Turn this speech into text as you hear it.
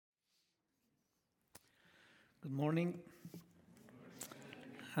Good morning.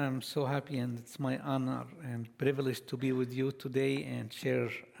 I'm so happy, and it's my honor and privilege to be with you today and share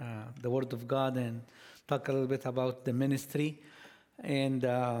the Word of God and talk a little bit about the ministry. And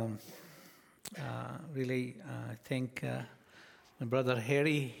really, I thank my brother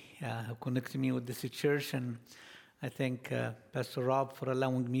Harry who connected me with this church, and I thank Pastor Rob for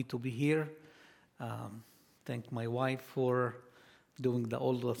allowing me to be here. Thank my wife for doing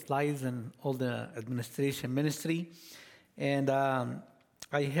all the slides and all the administration ministry. And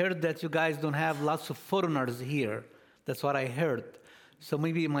I heard that you guys don't have lots of foreigners here. That's what I heard. So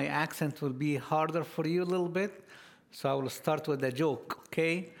maybe my accent will be harder for you a little bit. So I will start with a joke,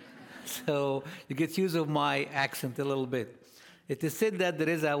 okay? So you get used to my accent a little bit. It is said that there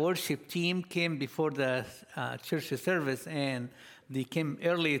is a worship team came before the church service, and they came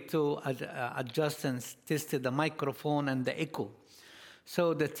early to adjust and tested the microphone and the echo.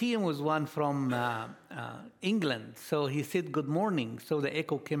 So the team was one from England. So he said, "Good morning." So the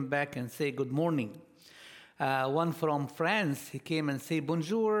echo came back and said, "Good morning." One from France, he came and said,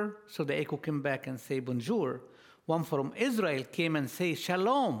 "Bonjour." So the echo came back and said, "Bonjour." One from Israel came and said,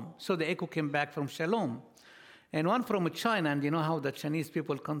 "Shalom." So the echo came back from Shalom. And one from China, and you know how the Chinese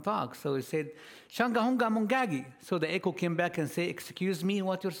people can talk. So he said, "Shanga hunga mungagi." So the echo came back and said, "Excuse me,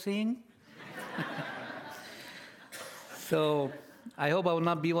 what you're saying?" So I hope I will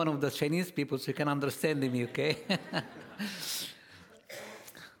not be one of the Chinese people so you can understand me, okay?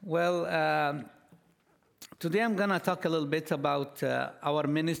 Well, today I'm going to talk a little bit about our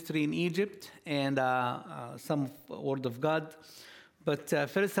ministry in Egypt and some Word of God. But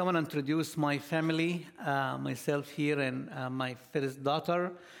first I want to introduce my family, myself here, and my first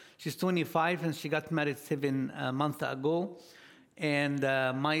daughter. She's 25 and she got married 7 months ago. And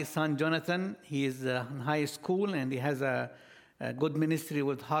my son Jonathan, he is in high school and he has a good ministry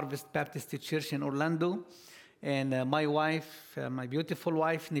with Harvest Baptist Church in Orlando. And my wife, my beautiful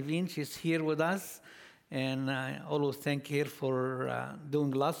wife, Niveen, she's here with us. And I always thank her for doing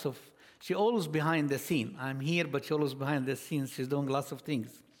lots of, she always behind the scene. I'm here, but she always behind the scenes. She's doing lots of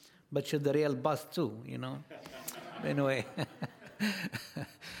things. But she's the real boss too, you know. Anyway.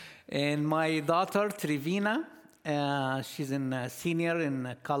 And my daughter, Trevina, she's in senior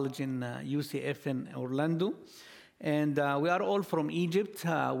in college in UCF in Orlando. And we are all from Egypt.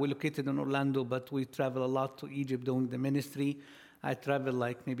 We're located in Orlando, but we travel a lot to Egypt doing the ministry. I travel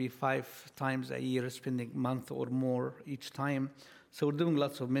like maybe 5 times a year, spending a month or more each time. So we're doing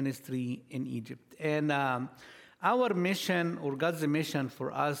lots of ministry in Egypt. And our mission, or God's mission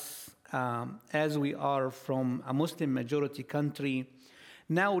for us, as we are from a Muslim majority country,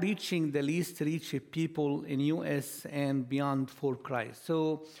 now reaching the least reached people in U.S. and beyond for Christ.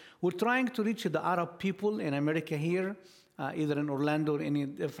 So we're trying to reach the Arab people in America here, either in Orlando or any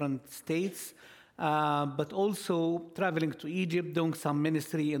different states, but also traveling to Egypt, doing some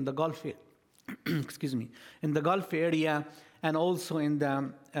ministry in the Gulf, in the Gulf area, and also in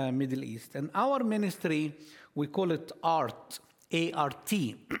the Middle East. And our ministry, we call it ART,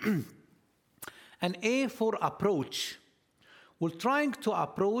 A-R-T. And A for approach. We're trying to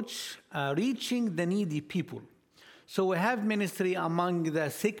approach reaching the needy people. So we have ministry among the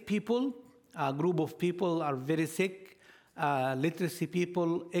sick people. A group of people are very sick, literacy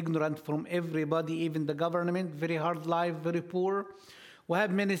people, ignorant from everybody, even the government, very hard life, very poor. We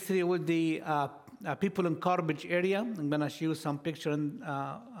have ministry with the people in garbage area. I'm going to show you some picture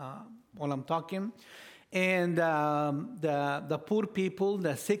while I'm talking. And the poor people,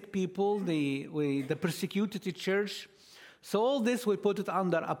 the sick people, the persecuted church. So all this, we put it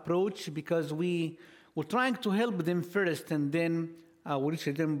under approach because we're trying to help them first, and then we reach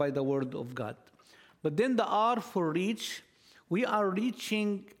them by the Word of God. But then the R for reach, we are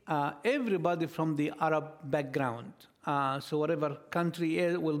reaching everybody from the Arab background. So whatever country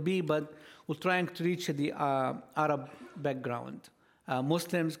it will be, but we're trying to reach the Arab background.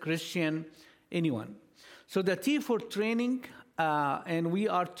 Muslims, Christian, anyone. So the T for training, and we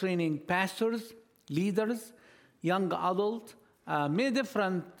are training pastors, leaders, young adult, many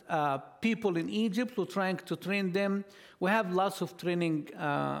different people in Egypt. We're trying to train them. We have lots of training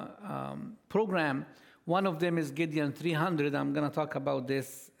program. One of them is Gideon 300. I'm going to talk about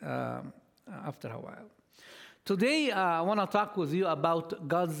this after a while. Today, I want to talk with you about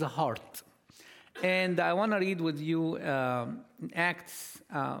God's heart. And I want to read with you Acts,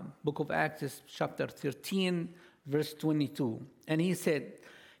 book of Acts, chapter 13, verse 22. And he said,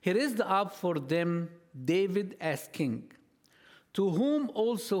 "He raised up for them David as king, to whom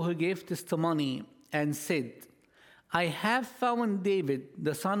also he gave testimony and said, I have found David,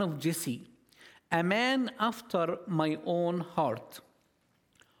 the son of Jesse, a man after my own heart,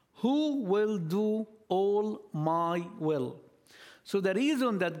 who will do all my will. So the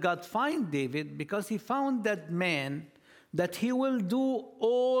reason that God found David, because he found that man, that he will do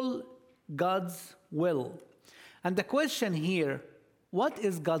all God's will. And the question here, what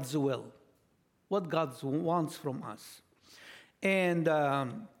is God's will? What God wants from us? And a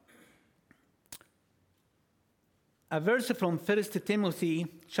verse from 1 Timothy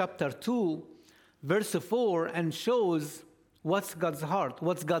chapter 2, verse 4, and shows what's God's heart,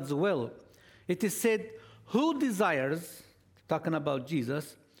 what's God's will. It is said, who desires, talking about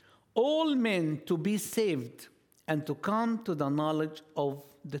Jesus, all men to be saved and to come to the knowledge of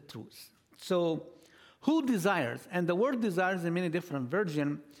the truth. So, who desires? And the word desires in many different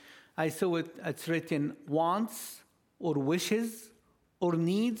versions. I saw it's written wants or wishes or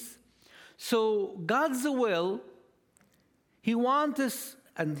needs. So, God's will, he wants us,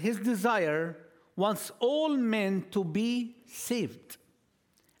 and his desire wants all men to be saved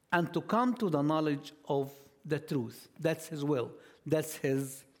and to come to the knowledge of the truth. That's his will. That's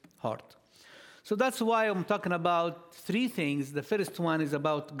his heart. So that's why I'm talking about three things. The first one is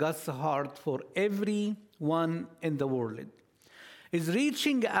about God's heart for everyone in the world. Is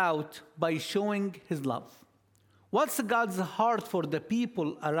reaching out by showing his love. What's God's heart for the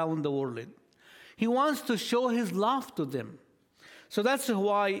people around the world? He wants to show his love to them. So that's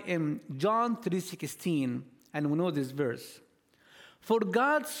why in John 3:16, and we know this verse, for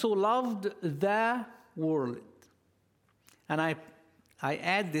God so loved the world. And I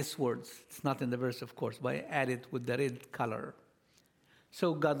add these words. It's not in the verse, of course, but I add it with the red color.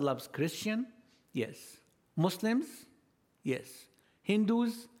 So God loves Christian? Yes. Muslims? Yes.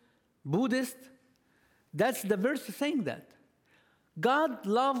 Hindus? Buddhists? That's the verse saying that. God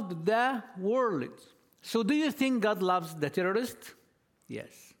loved the world. So do you think God loves the terrorists?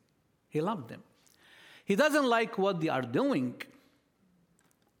 Yes. He loved them. He doesn't like what they are doing.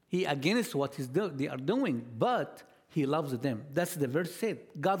 He against what they are doing, but he loves them. That's the verse said.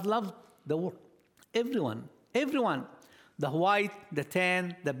 God loved the world. Everyone. Everyone. The white, the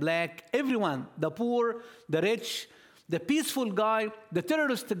tan, the black, everyone. The poor, the rich, the peaceful guy, the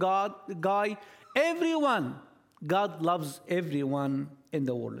terrorist guy, everyone. God loves everyone in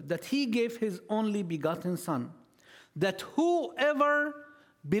the world. That he gave his only begotten son. That whoever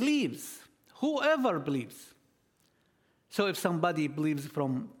believes. So if somebody believes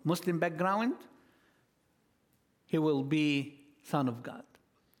from Muslim background, he will be son of God.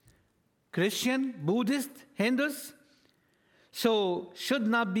 Christian, Buddhist, Hindus, so should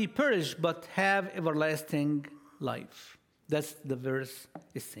not be perished, but have everlasting life. That's the verse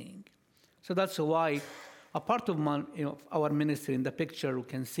is saying. So that's why a part of our ministry in the picture you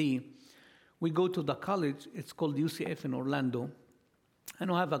can see, we go to the college, it's called UCF in Orlando,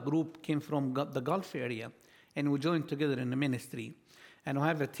 and we have a group came from the Gulf area, and we joined together in the ministry. And we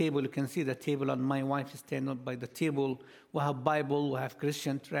have a table. You can see the table, and my wife is standing by the table. We have Bible, we have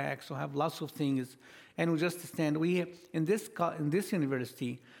Christian tracts, we have lots of things, and we just stand. We in this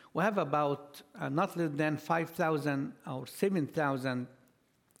university, we have about not less than 5,000 or 7,000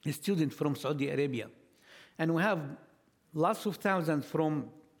 students from Saudi Arabia, and we have lots of thousands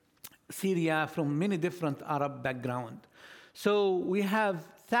from Syria, from many different Arab background. So we have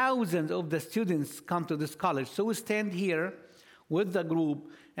thousands of the students come to this college. So we stand here with the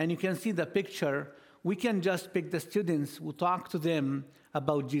group, and you can see the picture. We can just pick the students who talk to them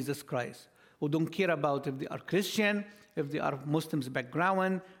about Jesus Christ, who don't care about if they are Christian, if they are Muslims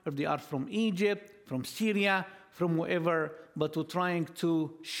background, if they are from Egypt, from Syria, from wherever, but we're trying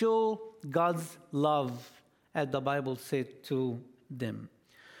to show God's love, as the Bible said to them.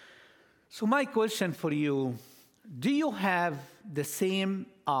 So my question for you, do you have the same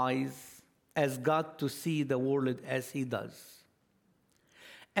eyes as God to see the world as he does?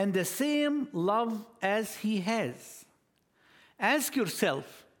 And the same love as he has? Ask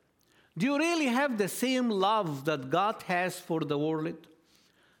yourself, do you really have the same love that God has for the world?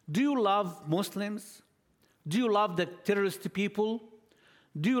 Do you love Muslims? Do you love the terrorist people?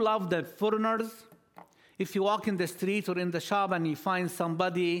 Do you love the foreigners? If you walk in the street or in the shop and you find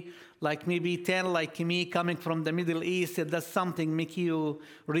somebody like maybe 10 like me coming from the Middle East, does something make you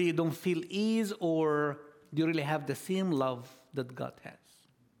really don't feel ease, or do you really have the same love that God has?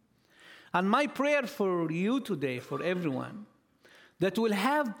 And my prayer for you today, for everyone, that we'll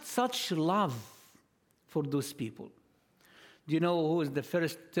have such love for those people. Do you know who is the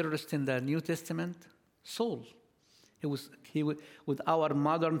first terrorist in the New Testament? Saul. He with our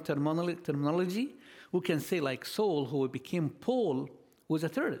modern terminology, we can say like Saul, who became Paul, was a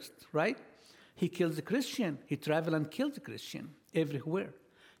terrorist, right? He kills a Christian. He travels and kills a Christian everywhere.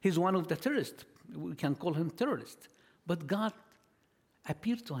 He's one of the terrorists. We can call him terrorist. But God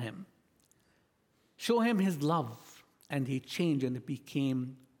appeared to him, show him his love, and he changed and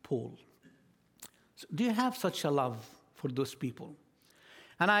became Paul. So do you have such a love for those people?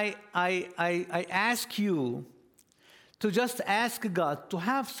 And I ask you to just ask God to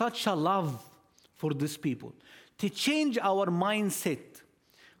have such a love for these people, to change our mindset.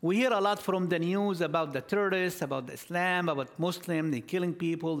 We hear a lot from the news about the terrorists, about the Islam, about Muslims, the killing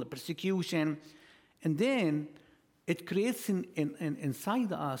people, the persecution. And then it creates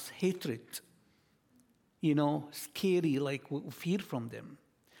inside us hatred, scary, like fear from them.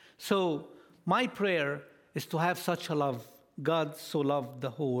 So my prayer is to have such a love. God so loved the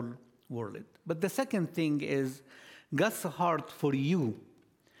whole world. But the second thing is God's heart for you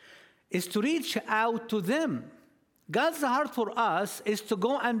is to reach out to them. God's heart for us is to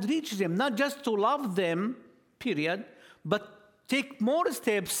go and reach them, not just to love them, period, but take more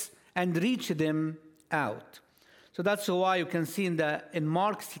steps and reach them out. So that's why you can see in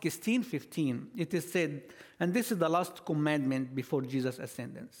Mark 16:15, it is said, and this is the last commandment before Jesus'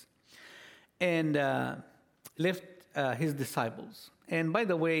 ascendance, and left his disciples. And by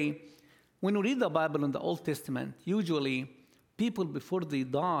the way, when you read the Bible in the Old Testament, usually people before they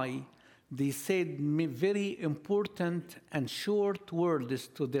die, they said very important and short words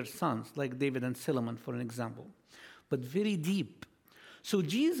to their sons, like David and Solomon, for an example, but very deep. So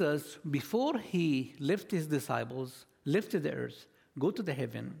Jesus, before he left his disciples, left the earth, go to the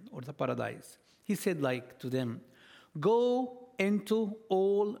heaven or the paradise, he said like to them, go into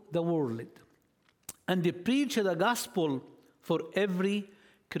all the world and they preach the gospel for every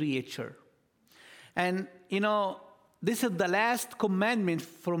creature. And, this is the last commandment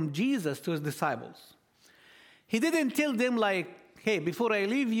from Jesus to his disciples. He didn't tell them like, hey, before I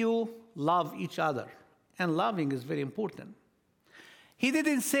leave you, love each other. And loving is very important. He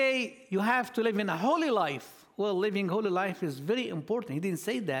didn't say you have to live in a holy life. Well, living holy life is very important. He didn't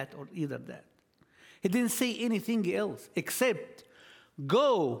say that or either that. He didn't say anything else except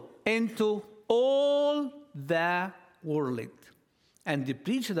go into all the world and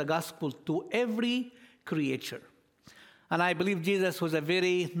preach the gospel to every creature. And I believe Jesus was a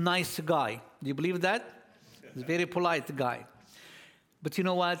very nice guy. Do you believe that? He's a very polite guy. But you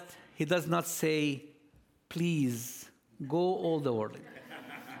know what? He does not say, please, go all the world.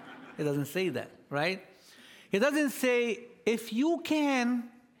 He doesn't say that, right? He doesn't say, if you can,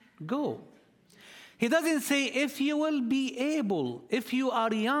 go. He doesn't say, if you will be able, if you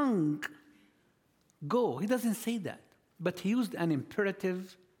are young, go. He doesn't say that. But he used an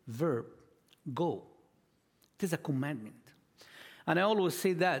imperative verb, go. It is a commandment. And I always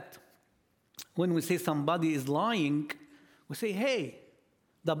say that when we say somebody is lying, we say, hey,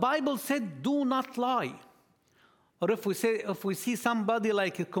 the Bible said do not lie. Or if we see somebody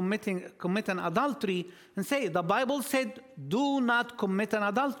like commit an adultery and say, the Bible said do not commit an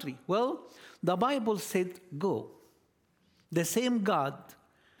adultery. Well, the Bible said go. The same God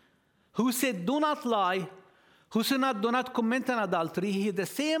who said do not lie, who said do not commit an adultery, he is the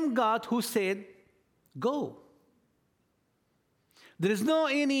same God who said go. There is no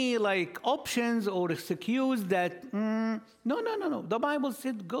any options or excuse that, no. The Bible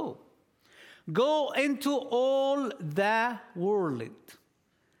said go. Go into all the world.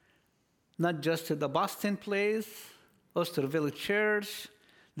 Not just the Boston place, Osterville Church,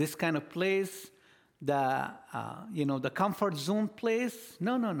 this kind of place, the comfort zone place.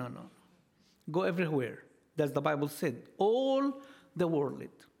 No. Go everywhere. That's the Bible said. All the world.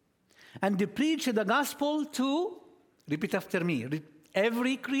 And they preach the gospel to, repeat after me,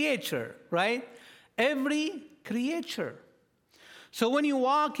 every creature, right? Every creature. So when you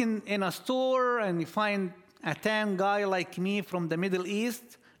walk in a store and you find a tan guy like me from the Middle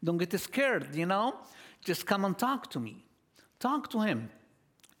East, don't get scared, Just come and talk to me. Talk to him.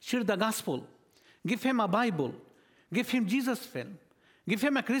 Share the gospel. Give him a Bible. Give him Jesus film. Give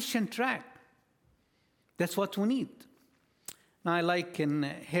him a Christian tract. That's what we need. Now, I like in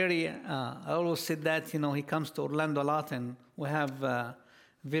Harry, I always said that, he comes to Orlando a lot and we have a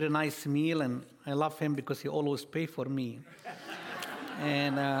very nice meal, and I love him because he always pays for me.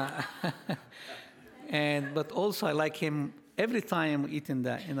 But also I like him every time we eat in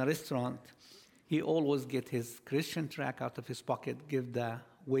a restaurant, he always get his Christian tract out of his pocket, give the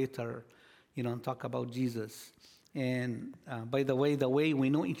waiter, and talk about Jesus. And by the way we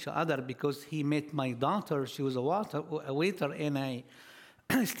know each other because he met my daughter. She was a waiter in a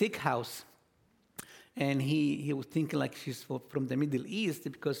steakhouse. And he was thinking like she's from the Middle East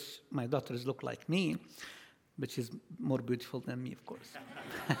because my daughters look like me, but she's more beautiful than me, of course.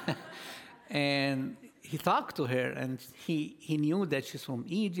 And he talked to her, and he knew that she's from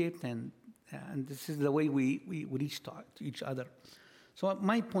Egypt, and this is the way we reached out to each other. So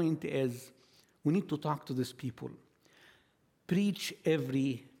my point is, we need to talk to these people. Preach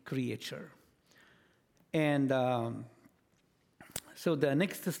every creature. And so the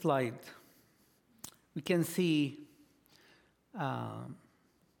next slide, we can see,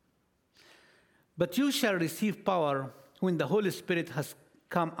 but you shall receive power when the Holy Spirit has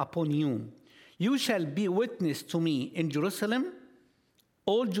come upon you. You shall be witness to me in Jerusalem,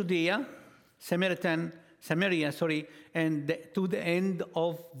 all Judea, Samaria, and to the end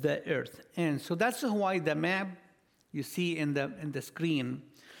of the earth. And so that's why the map you see in the screen,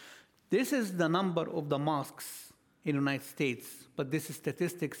 this is the number of the mosques in the United States, but this is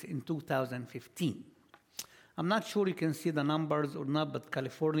statistics in 2015. I'm not sure you can see the numbers or not, but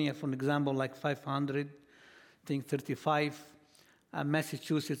California, for example, like 500, I think 35.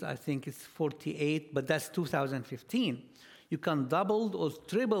 Massachusetts, I think it's 48, but that's 2015. You can double or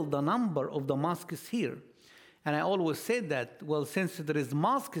triple the number of the mosques here. And I always said that, well, since there is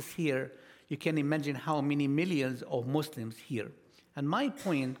mosques here, you can imagine how many millions of Muslims here. And my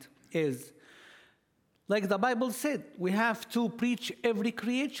point is, like the Bible said, we have to preach every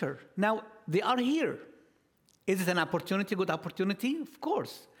creature. Now, they are here. Is it an opportunity, good opportunity? Of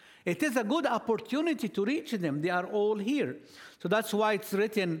course. It is a good opportunity to reach them. They are all here. So that's why it's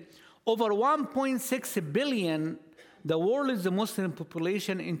written, over 1.6 billion, the world's Muslim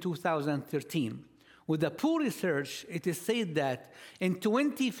population in 2013. With the Pew Research, it is said that in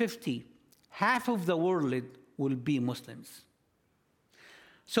 2050, half of the world will be Muslims.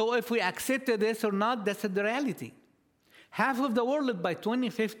 So if we accept this or not, that's the reality. Half of the world by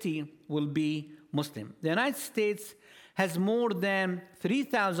 2050 will be Muslim. The United States has more than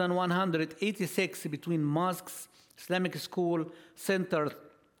 3,186 between mosques, Islamic school, center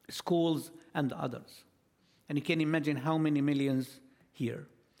schools, and others. And you can imagine how many millions here.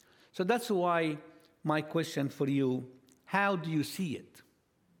 So that's why my question for you, how do you see it?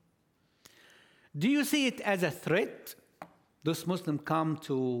 Do you see it as a threat? Those Muslims come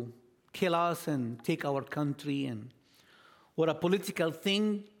to kill us and take our country, or a political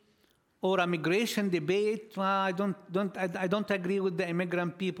thing, or a migration debate? I don't agree with the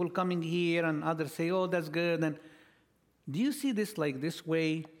immigrant people coming here, and others say, oh, that's good. And do you see this like this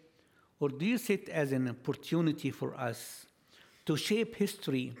way, or do you see it as an opportunity for us to shape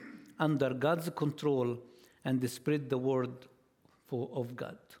history under God's control and to spread the word of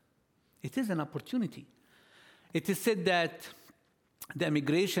God? It is an opportunity. It is said that the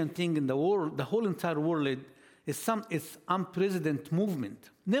immigration thing in the world, the whole entire world, is unprecedented movement.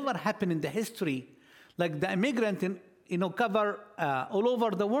 Never happened in the history like the immigrant cover all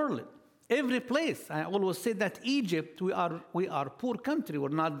over the world. Every place. I always say that Egypt, we are a poor country. We're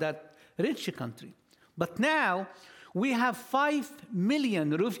not that rich country. But now we have 5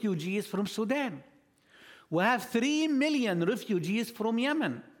 million refugees from Sudan. We have 3 million refugees from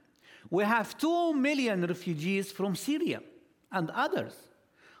Yemen. We have 2 million refugees from Syria and others.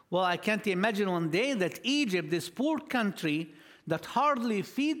 Well, I can't imagine one day that Egypt, this poor country that hardly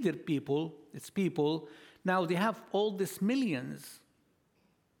feed its people, now they have all these millions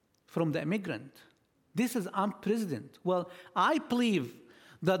from the immigrant. This is unprecedented. Well, I believe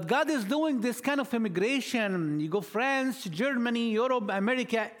that God is doing this kind of immigration. You go France, Germany, Europe,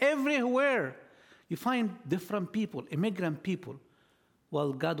 America, everywhere. You find different people, immigrant people.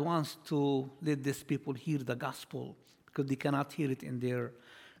 Well, God wants to let these people hear the gospel because they cannot hear it in their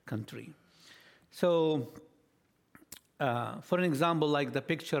country. So, for an example, like the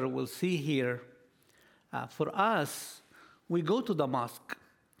picture we'll see here, for us, we go to the mosque.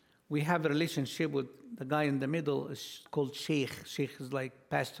 We have a relationship with the guy in the middle, is called Sheikh. Sheikh is like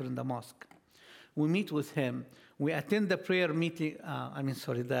pastor in the mosque. We meet with him. We attend the prayer meeting,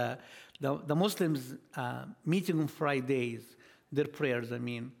 the Muslims meeting on Fridays, their prayers,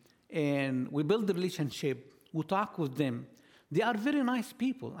 and we build a relationship. We talk with them. They are very nice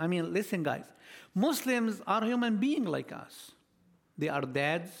people. Listen, guys, Muslims are human beings like us. They are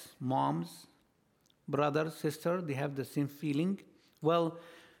dads, moms, brothers, sisters. They have the same feeling. Well,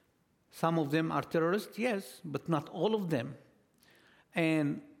 some of them are terrorists, yes, but not all of them.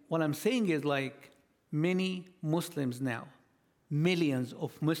 And what I'm saying is, like, many Muslims now, millions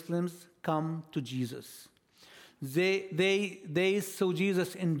of Muslims come to Jesus. They saw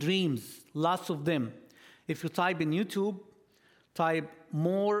Jesus in dreams, lots of them. If you type in YouTube, type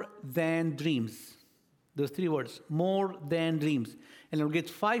more than dreams. Those 3 words, more than dreams. And you'll get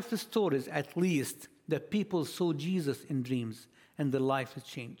 5 stories at least that people saw Jesus in dreams and their life has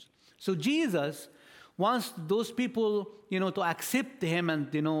changed. So Jesus wants those people, to accept him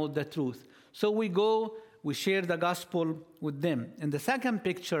and, the truth. So we go, we share the gospel with them. In the second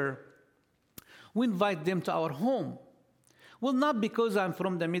picture, we invite them to our home. Well, not because I'm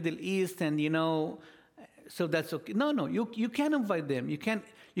from the Middle East and, so that's okay. No, you can invite them. You can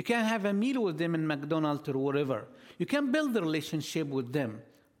have a meal with them in McDonald's or wherever. You can build a relationship with them.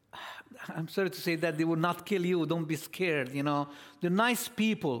 I'm sorry to say that they will not kill you. Don't be scared, They're nice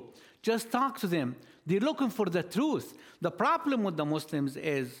people. Just talk to them. They're looking for the truth. The problem with the Muslims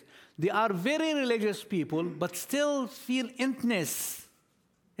is they are very religious people, but still feel emptiness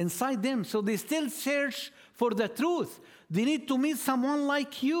inside them. So they still search for the truth. They need to meet someone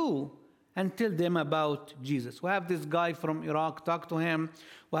like you and tell them about Jesus. We have this guy from Iraq, talk to him.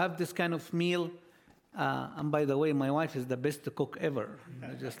 We have this kind of meal. And by the way, my wife is the best cook ever.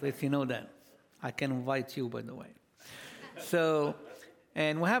 I just let you know that. I can invite you, by the way.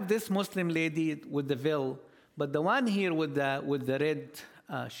 And we have this Muslim lady with the veil, but the one here with the red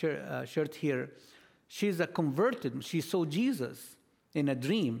shirt here, she's a converted. She saw Jesus in a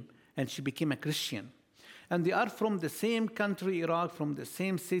dream, and she became a Christian. And they are from the same country, Iraq, from the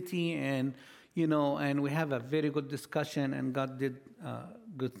same city, and we have a very good discussion, and God did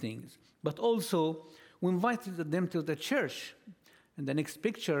good things. But also, we invited them to the church. In the next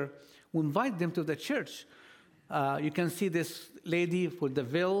picture, we invite them to the church. You can see this lady with the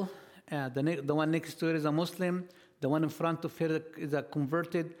veil. The one next to her is a Muslim. The one in front of her is a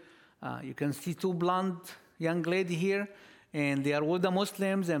converted. You can see two blonde young lady here, and they are all the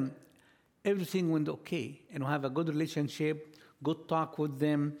Muslims, and everything went okay. And we have a good relationship, good talk with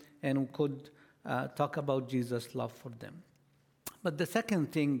them, and we could talk about Jesus' love for them. But the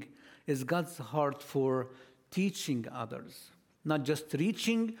second thing is God's heart for teaching others. Not just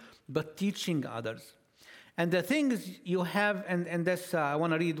reaching, but teaching others. And the thing is you have, and that's, I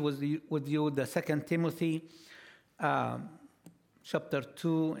want to read with you the 2 Timothy chapter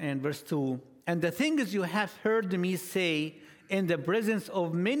 2 and verse 2. And the thing is you have heard me say in the presence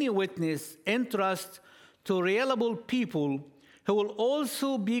of many witnesses, entrust to reliable people who will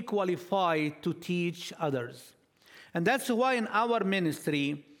also be qualified to teach others. And that's why in our ministry,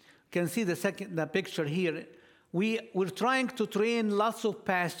 you can see the picture here, we're trying to train lots of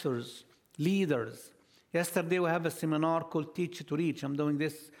pastors, leaders. Yesterday we have a seminar called Teach to Reach. I'm doing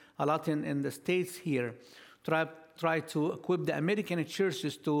this a lot in the States here. Try to equip the American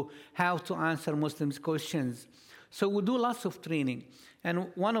churches to how to answer Muslims' questions. So we do lots of training.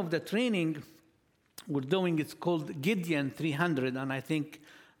 And one of the training we're doing is called Gideon 300. And I think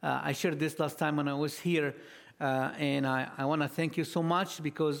I shared this last time when I was here. And I want to thank you so much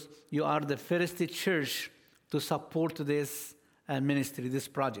because you are the first church to support this ministry, this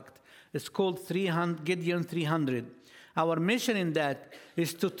project. It's called Gideon 300. Our mission in that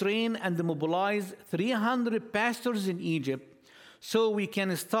is to train and mobilize 300 pastors in Egypt so we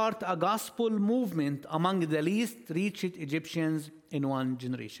can start a gospel movement among the least reached Egyptians in one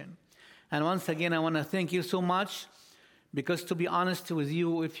generation. And once again, I want to thank you so much because to be honest with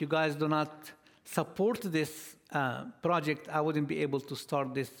you, if you guys do not support this project, I wouldn't be able to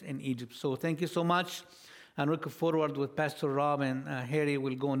start this in Egypt. So thank you so much. And looking forward with Pastor Rob and Harry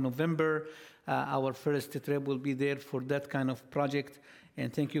will go in November. Our first trip will be there for that kind of project.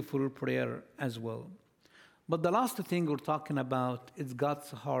 And thank you for your prayer as well. But the last thing we're talking about is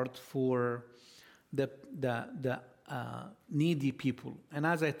God's heart for the needy people. And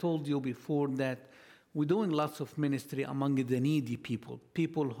as I told you before that we're doing lots of ministry among the needy people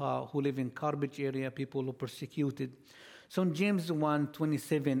who live in garbage area, people who are persecuted. So in James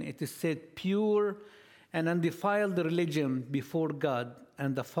 1:27, it is said, pure and undefiled religion before God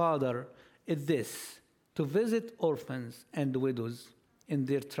and the Father is this, to visit orphans and widows in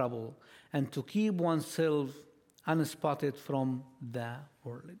their trouble and to keep oneself unspotted from the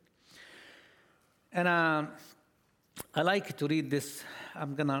world. And I like to read this.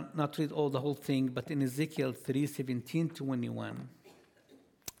 I'm going to not read all the whole thing, but in Ezekiel 3:17-21.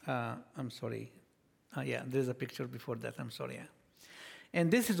 I'm sorry. There's a picture before that. I'm sorry. Yeah. And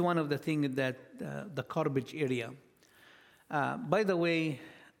this is one of the things that the garbage area. By the way,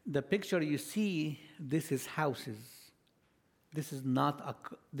 the picture you see, this is houses. This is not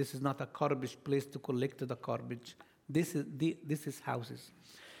a garbage place to collect the garbage. This is houses.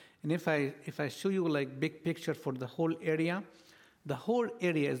 And if I show you like big picture for the whole area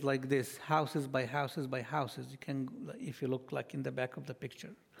is like this, houses by houses by houses. You can, if you look like in the back of the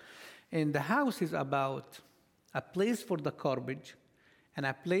picture. And the house is about a place for the garbage and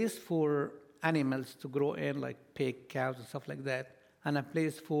a place for animals to grow in, like pig, cows, and stuff like that, and a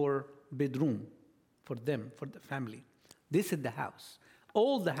place for bedroom for them, for the family. This is the house.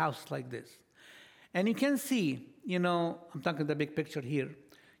 All the house like this. And you can see, I'm talking the big picture here.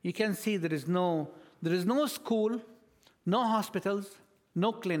 You can see there is no school, no hospitals,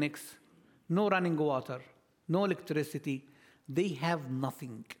 no clinics, no running water, no electricity. they have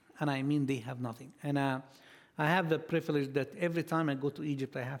nothing. And I mean they have nothing. And I have the privilege that every time I go to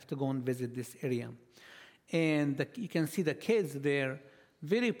Egypt, I have to go and visit this area. And you can see the kids there,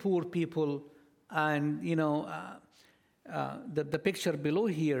 very poor people. And, the picture below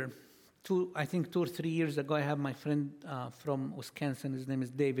here, I think 2 or 3 years ago, I have my friend from Wisconsin. His name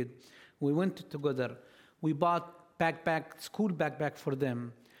is David. We went together. We bought school backpack for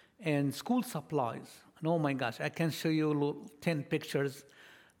them, and school supplies. And oh my gosh, I can show you 10 pictures.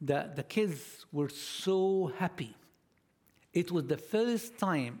 The kids were so happy. It was the first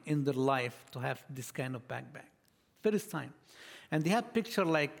time in their life to have this kind of backpack. First time. And they have picture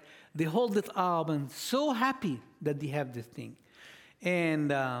like they hold it up and so happy that they have this thing.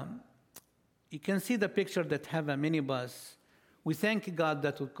 And you can see the picture that have a minibus. We thank God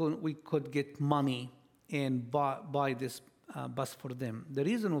that we could get money and buy this bus for them. The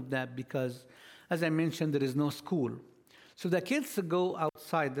reason of that, because, as I mentioned, there is no school. So the kids go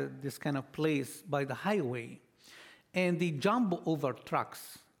outside this kind of place by the highway, and they jump over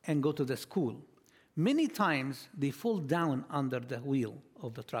trucks and go to the school. Many times, they fall down under the wheel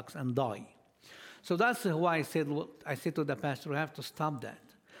of the trucks and die. So that's why I said to the pastor, we have to stop that.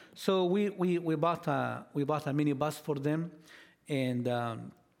 So we bought a minibus for them, and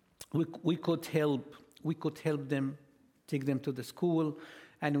we could help them, take them to the school,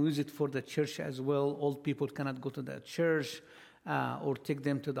 and use it for the church as well. Old people cannot go to the church, or take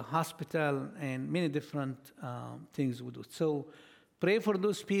them to the hospital, and many different things we do. So pray for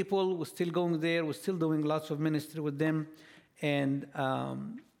those people. We're still going there. We're still doing lots of ministry with them, and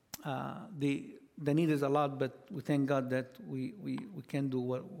the need is a lot, but we thank God that we can do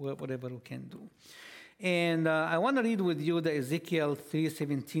whatever we can do. And I want to read with you the Ezekiel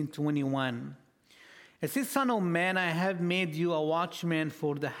 3:17-21. It says, Son of man, I have made you a watchman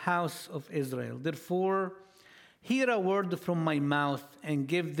for the house of Israel. Therefore, hear a word from my mouth and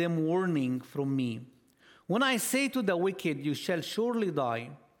give them warning from me. When I say to the wicked, you shall surely die,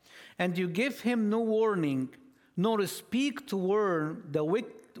 and you give him no warning, nor speak to warn the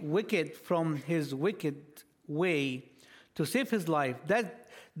wicked from his wicked way to save his life,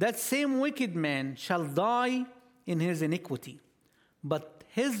 that same wicked man shall die in his iniquity, but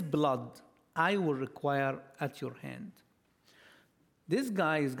his blood I will require at your hand. This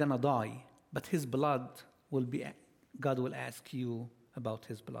guy is going to die, but his blood God will ask you about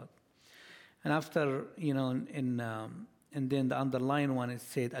his blood. And after, and then the underlying one, it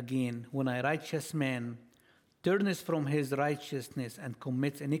said again, when a righteous man turns from his righteousness and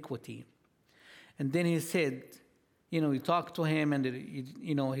commits iniquity. And then he said, you talked to him and, he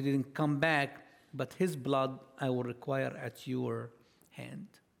didn't come back, but his blood I will require at your hand.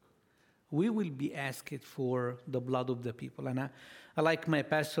 We will be asked for the blood of the people. And I like my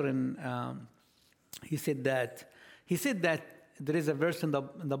pastor, and he said that there is a verse in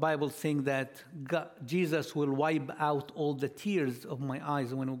the Bible saying that Jesus will wipe out all the tears of my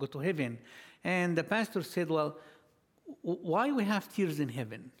eyes when we go to heaven. And the pastor said, well, why we have tears in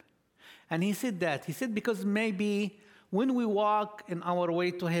heaven? And he said because maybe when we walk in our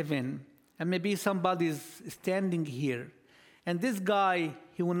way to heaven, and maybe somebody's standing here, and this guy,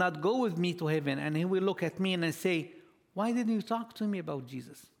 he will not go with me to heaven, and he will look at me and say, why didn't you talk to me about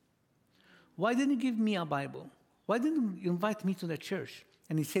Jesus? Why didn't you give me a Bible? Why didn't you invite me to the church?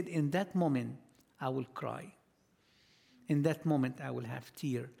 And he said, in that moment, I will cry. In that moment, I will have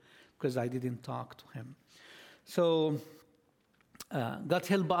tears because I didn't talk to him. So God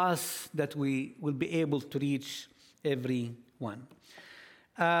help us that we will be able to reach everyone.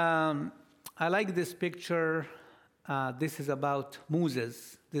 I like this picture. This is about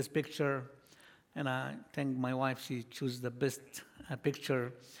Moses, this picture. And I thank my wife, she chose the best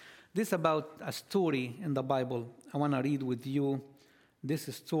picture. This is about a story in the Bible. I want to read with you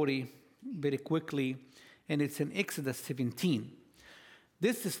this story very quickly, and it's in Exodus 17.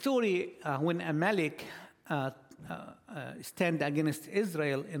 This story, when Amalek stand against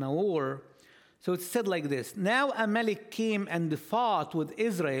Israel in a war, so it said like this: Now Amalek came and fought with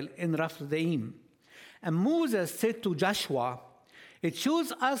Israel in Rephidim. And Moses said to Joshua,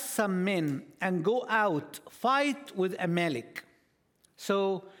 choose us some men and go out, fight with Amalek.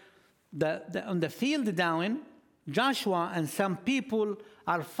 So on the field down, Joshua and some people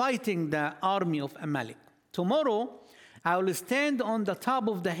are fighting the army of Amalek. Tomorrow, I will stand on the top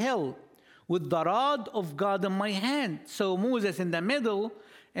of the hill with the rod of God in my hand. So Moses in the middle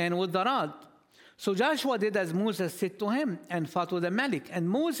and with the rod. So Joshua did as Moses said to him and fought with Amalek. And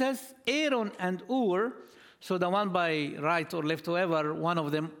Moses, Aaron, and Hur, so the one by right or left, whoever, one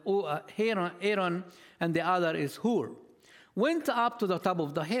of them, Aaron, and the other is Hur, went up to the top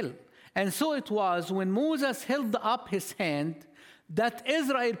of the hill. And so it was when Moses held up his hand that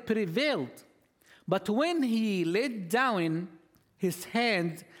Israel prevailed. But when he laid down his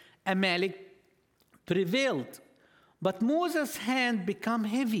hand, Amalek prevailed. But Moses' hand became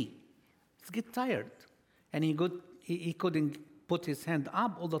heavy. He get tired. And he couldn't put his hand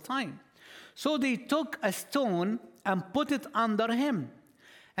up all the time. So they took a stone and put it under him.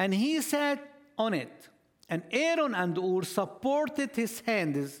 And he sat on it. And Aaron and Hur supported his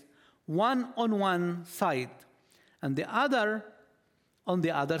hands, one on one side, and the other on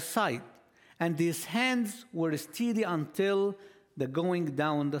the other side. And his hands were steady until the going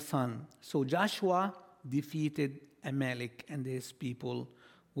down the sun. So Joshua defeated Amalek and his people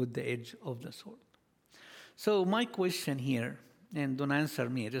with the edge of the sword. So my question here, and don't answer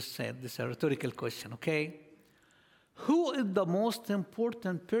me, I just said this is a rhetorical question, okay? Who is the most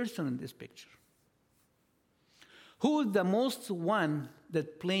important person in this picture? Who is the most one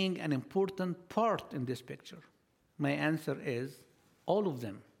that playing an important part in this picture? My answer is all of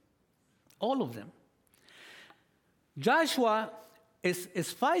them. All of them. Joshua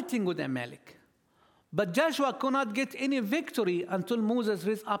is fighting with Amalek. But Joshua could not get any victory until Moses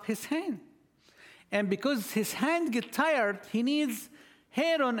raised up his hand. And because his hand get tired, he needs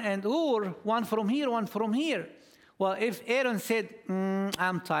Aaron and Hur, one from here, one from here. Well, if Aaron said,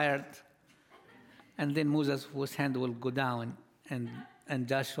 I'm tired, and then Moses' hand will go down and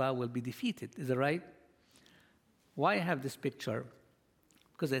Joshua will be defeated. Is that right? Why I have this picture?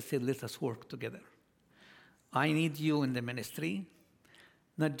 Because I said, let us work together. I need you in the ministry,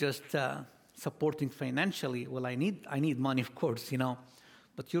 not just supporting financially. Well, I need money, of course,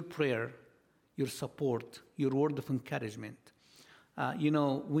 but your prayer, your support, your word of encouragement.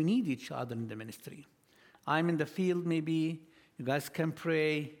 We need each other in the ministry. I'm in the field, maybe. You guys can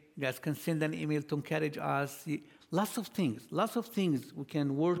pray. You guys can send an email to encourage us. Lots of things we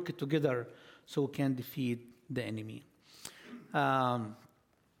can work together so we can defeat the enemy.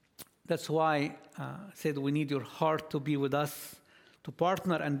 That's why I said we need your heart to be with us, to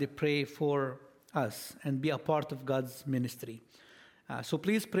partner and to pray for us and be a part of God's ministry. So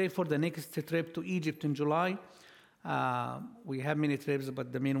please pray for the next trip to Egypt in July. We have many trips,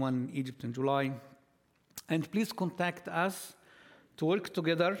 but the main one, Egypt in July. And please contact us to work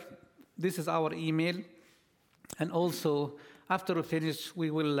together. This is our email. And also, after we finish,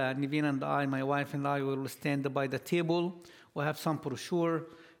 we will, Niveen and I, my wife and I, will stand by the table. We'll have some brochure.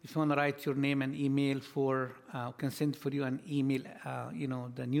 If you want to write your name and email we can send for you an email,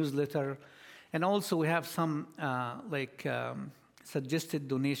 the newsletter. And also we have some suggested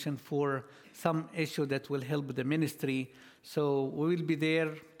donation for some issue that will help the ministry. So we will be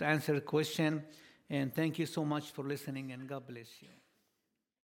there to answer a question. And thank you so much for listening, and God bless you.